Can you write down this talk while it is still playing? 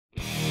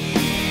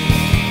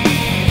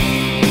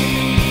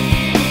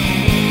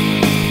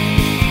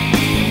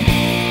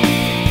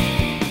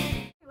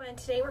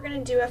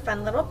going to do a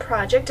fun little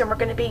project, and we're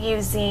going to be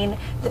using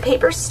the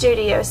Paper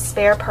Studio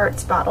spare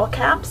parts bottle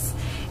caps.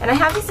 And I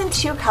have these in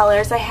two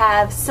colors. I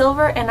have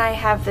silver and I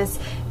have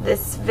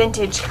this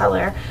vintage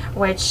color,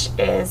 which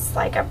is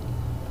like a,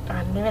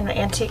 I don't know, an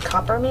antique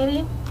copper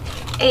maybe.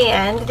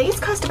 And these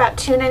cost about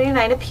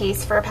 $2.99 a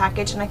piece for a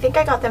package, and I think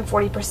I got them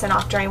 40%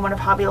 off during one of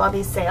Hobby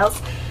Lobby's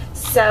sales.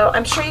 So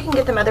I'm sure you can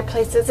get them other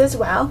places as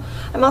well.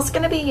 I'm also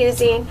going to be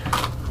using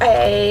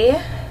a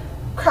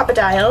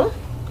Crop-A-Dile,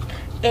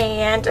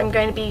 and I'm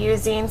going to be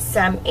using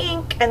some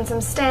ink and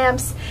some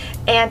stamps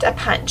and a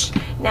punch.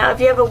 Now if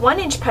you have a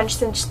 1-inch punch,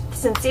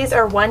 since these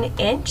are 1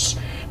 inch,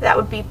 that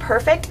would be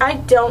perfect. I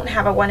don't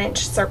have a 1-inch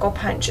circle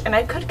punch, and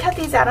I could cut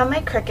these out on my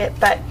Cricut,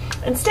 but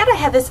instead I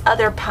have this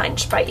other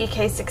punch by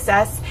EK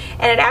Success,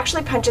 and it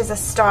actually punches a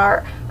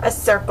star, a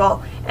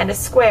circle, and a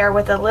square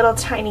with a little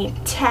tiny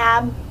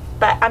tab,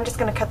 but I'm just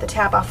going to cut the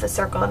tab off the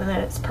circle and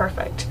then it's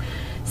perfect.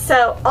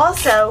 So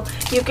also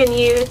you can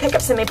pick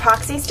up some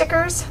epoxy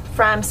stickers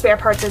from Spare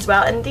Parts as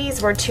well, and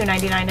these were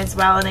 $2.99 as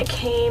well, and it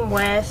came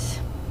with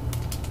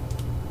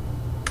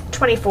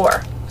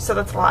 24, so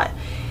that's a lot.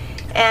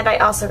 And I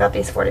also got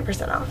these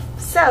 40% off.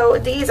 So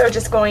these are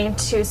just going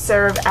to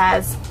serve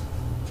as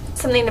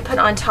something to put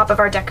on top of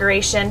our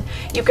decoration.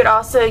 You could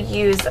also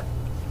use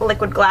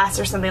liquid glass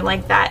or something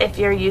like that if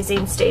you're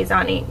using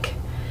StazOn ink.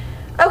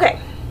 Okay,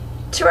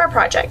 to our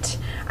project.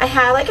 I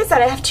have, like I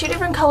said, I have two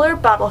different color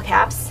bottle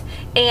caps,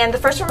 and the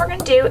first one we're going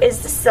to do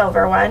is the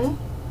silver one.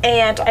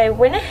 And I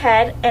went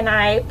ahead and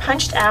I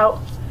punched out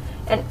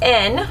an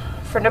N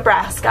for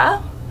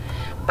Nebraska,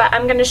 but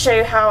I'm going to show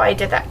you how I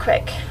did that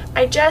quick.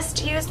 I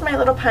just used my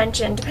little punch,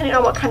 and depending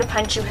on what kind of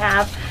punch you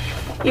have,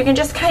 you can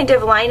just kind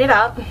of line it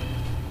up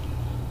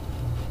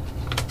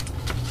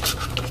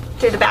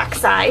through the back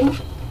side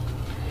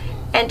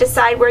and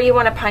decide where you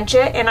want to punch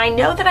it. And I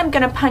know that I'm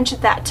going to punch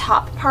that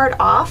top part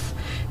off,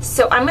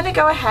 so I'm going to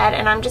go ahead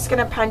and I'm just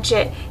going to punch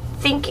it,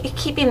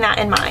 keeping that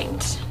in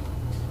mind.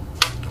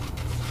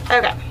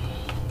 Okay,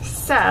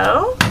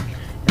 so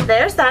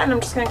there's that, and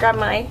I'm just going to grab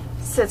my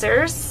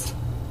scissors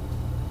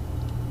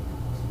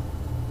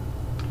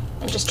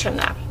and just trim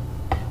that.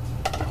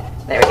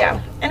 There we go.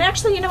 And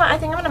actually, you know what? I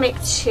think I'm going to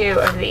make 2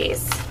 of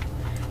these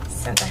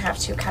since I have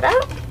 2 cut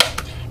out,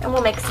 and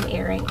we'll make some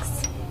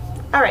earrings.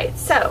 Alright,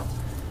 so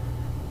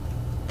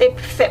they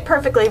fit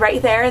perfectly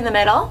right there in the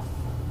middle.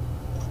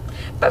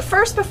 But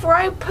first, before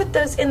I put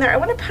those in there, I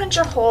want to punch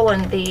a hole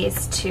in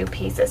these 2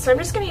 pieces. So I'm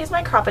just going to use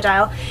my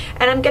Crop-A-Dile,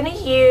 and I'm going to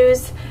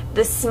use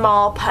the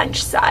small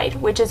punch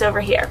side, which is over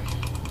here.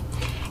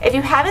 If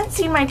you haven't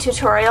seen my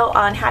tutorial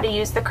on how to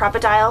use the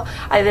Crop-A-Dile,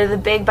 either the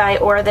Big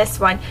Bite or this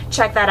one,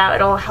 check that out.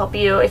 It'll help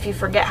you if you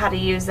forget how to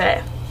use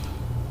it.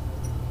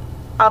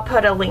 I'll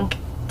put a link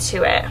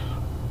to it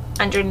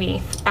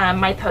underneath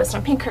my post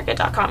on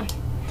pinkcricut.com.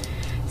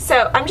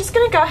 So I'm just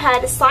going to go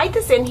ahead, slide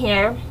this in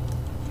here,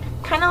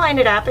 kind of line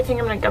it up. I think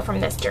I'm going to go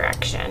from this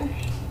direction.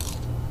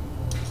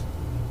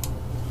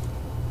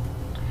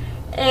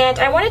 And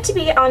I want it to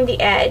be on the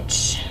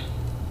edge.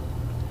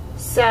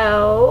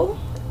 So,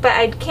 but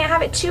I can't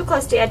have it too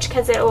close to the edge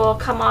because it will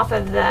come off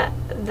of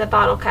the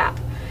bottle cap.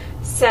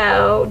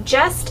 So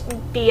just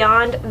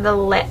beyond the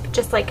lip,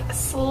 just like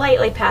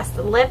slightly past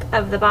the lip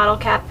of the bottle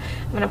cap,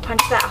 I'm going to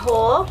punch that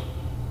hole,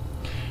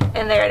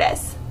 and there it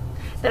is.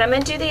 Then I'm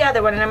going to do the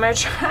other one, and I'm going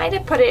to try to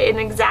put it in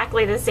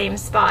exactly the same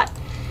spot,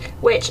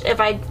 which if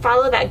I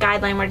follow that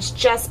guideline where it's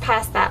just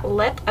past that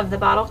lip of the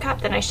bottle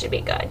cap, then I should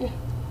be good.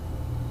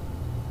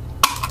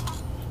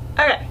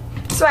 Okay,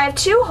 so I have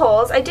 2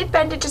 holes. I did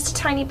bend it just a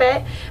tiny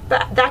bit,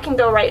 but that can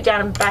go right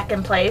down and back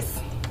in place.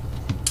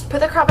 Put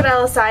the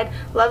Crop-A-Dile aside.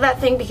 Love that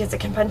thing because it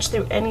can punch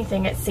through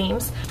anything, it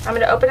seems. I'm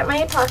going to open up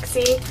my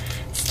epoxy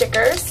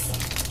stickers.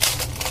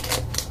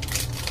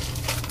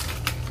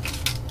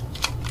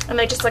 And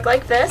they just look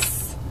like this.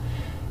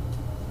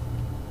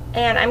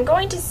 And I'm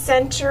going to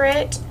center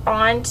it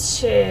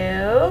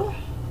onto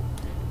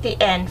the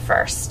end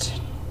first,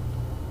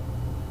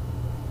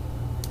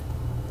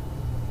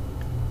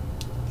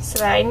 so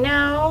that I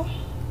know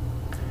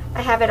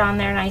I have it on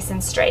there nice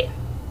and straight.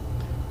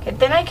 Okay,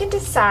 then I can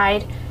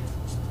decide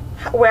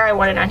where I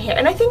want it on here.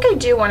 And I think I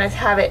do want to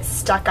have it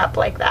stuck up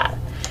like that,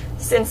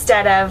 so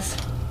instead of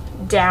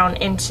down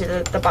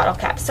into the bottle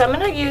cap. So I'm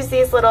going to use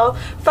these little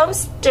foam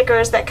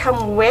stickers that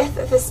come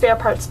with the Spare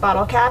Parts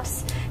bottle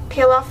caps.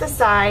 Peel off the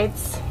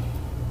sides.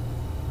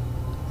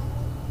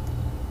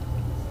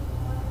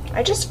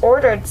 I just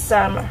ordered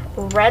some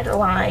red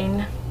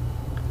line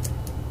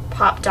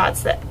pop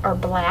dots that are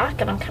black,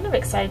 and I'm kind of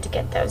excited to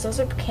get those. Those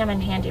would come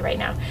in handy right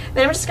now.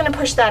 Then I'm just going to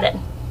push that in,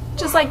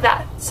 just like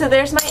that. So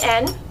there's my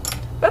N.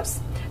 Whoops.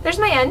 There's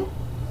my N.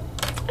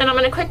 And I'm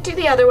going to quick do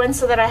the other one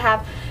so that I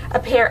have a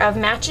pair of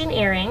matching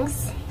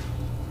earrings.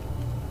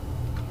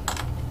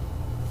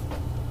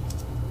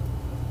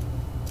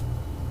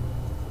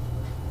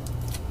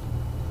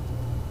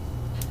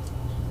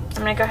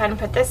 I'm going to go ahead and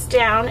put this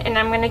down, and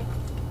I'm going to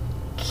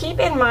keep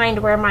in mind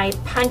where my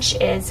punch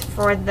is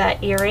for the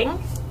earring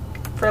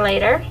for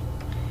later.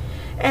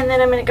 And then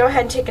I'm going to go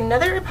ahead and take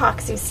another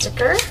epoxy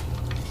sticker,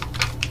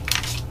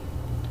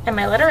 and and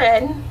my letter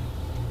N,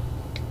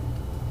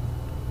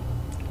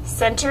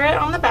 center it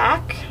on the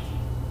back.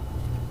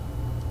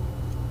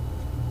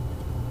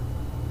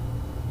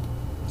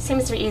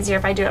 Seems to be easier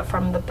if I do it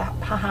from the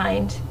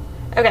behind.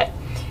 Okay,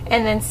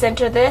 and then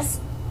center this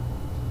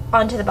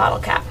onto the bottle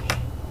cap.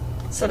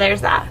 So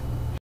there's that.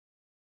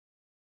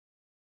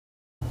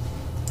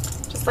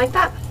 Just like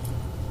that.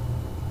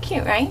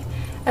 Cute, right?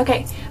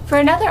 Okay, for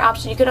another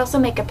option, you could also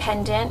make a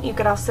pendant. You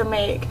could also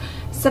make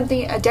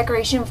something, a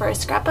decoration for a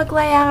scrapbook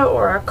layout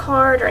or a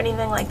card or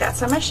anything like that.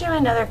 So I'm going to show you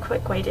another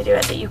quick way to do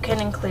it that you can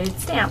include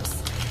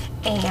stamps.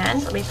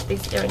 And let me put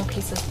these earring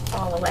pieces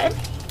all away.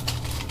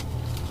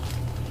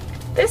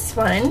 This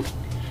one,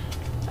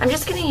 I'm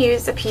just going to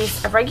use a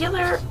piece of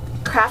regular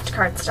craft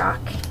cardstock,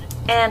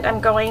 and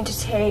I'm going to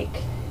take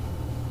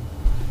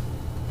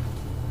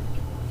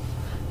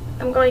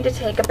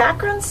a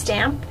background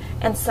stamp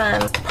and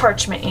some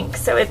parchment ink.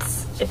 So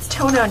it's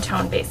tone on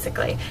tone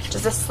basically,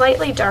 just a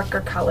slightly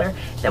darker color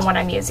than what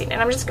I'm using.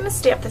 And I'm just going to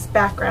stamp this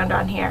background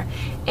on here.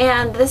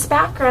 And this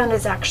background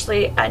is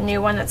actually a new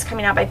one that's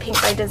coming out by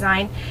Pink by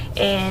Design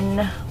in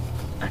a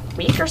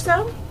week or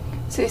so.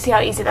 So you see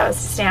how easy that was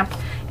to stamp.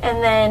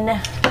 And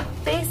then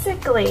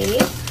basically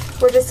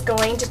we're just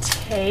going to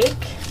take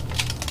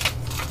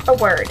a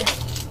word.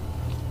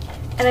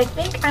 And I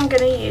think I'm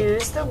going to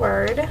use the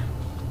word.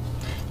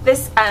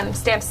 This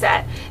stamp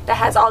set that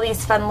has all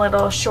these fun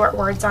little short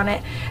words on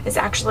it is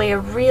actually a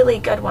really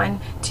good one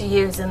to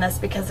use in this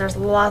because there's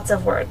lots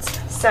of words.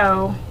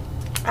 So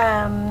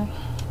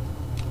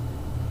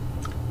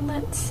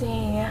let's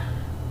see.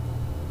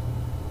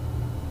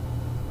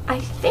 I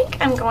think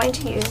I'm going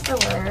to use the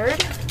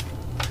word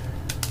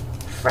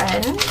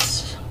friend.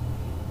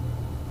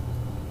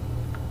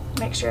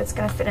 Make sure it's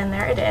going to fit in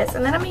there. It is.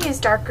 And then I'm going to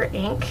use darker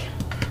ink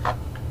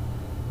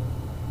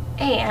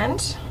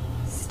and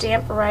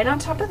stamp right on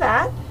top of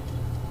that.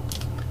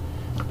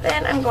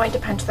 Then I'm going to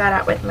punch that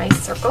out with my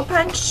circle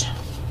punch.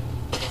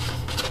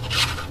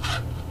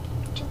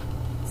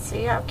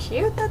 See how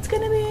cute that's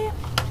going to be?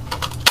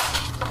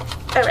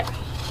 Alright.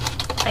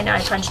 I know I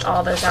punched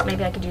all those out.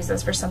 Maybe I could use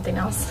those for something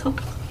else.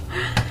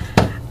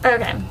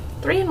 Okay.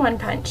 3-in-1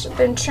 punch.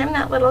 Then trim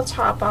that little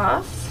top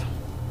off.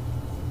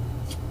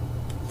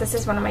 This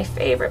is one of my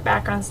favorite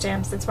background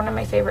stamps. It's one of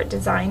my favorite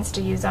designs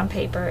to use on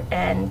paper,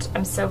 and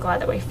I'm so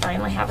glad that we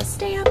finally have a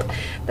stamp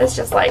that's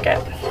just like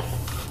it.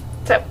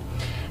 So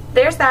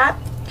there's that.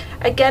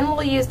 Again,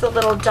 we'll use the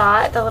little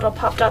dot, the little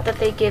pop dot that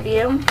they give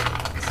you.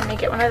 So let me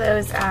get one of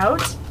those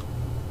out.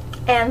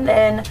 And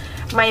then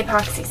my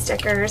epoxy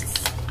stickers.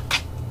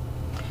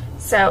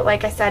 So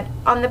like I said,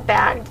 on the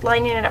back,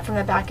 lining it up from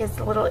the back is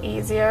a little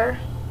easier.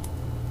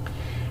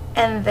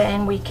 And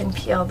then we can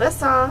peel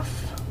this off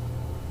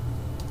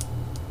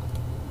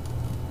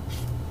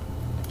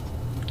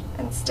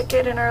and stick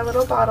it in our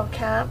little bottle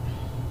cap.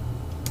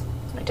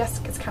 My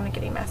desk is kind of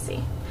getting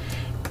messy.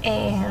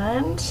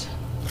 And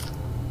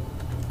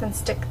then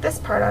stick this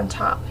part on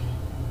top.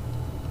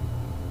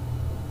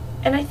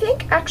 And I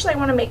think actually I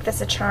want to make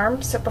this a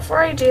charm, so before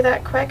I do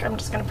that quick, I'm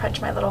just going to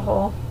punch my little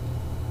hole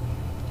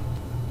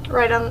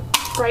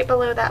right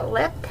below that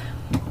lip.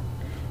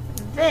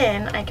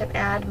 Then I can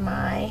add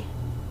my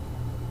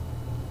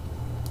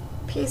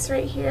piece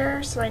right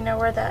here so I know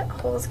where that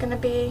hole is going to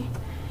be.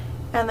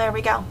 And there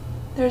we go.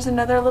 There's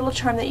another little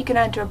charm that you can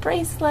add to a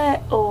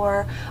bracelet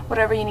or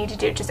whatever you need to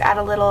do. Just add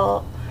a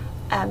little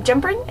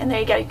jump ring, and there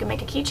you go. You can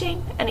make a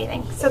keychain,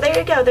 anything. So there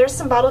you go. There's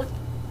some bottle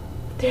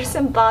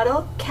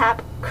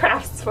cap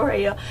crafts for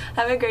you.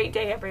 Have a great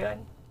day,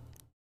 everyone.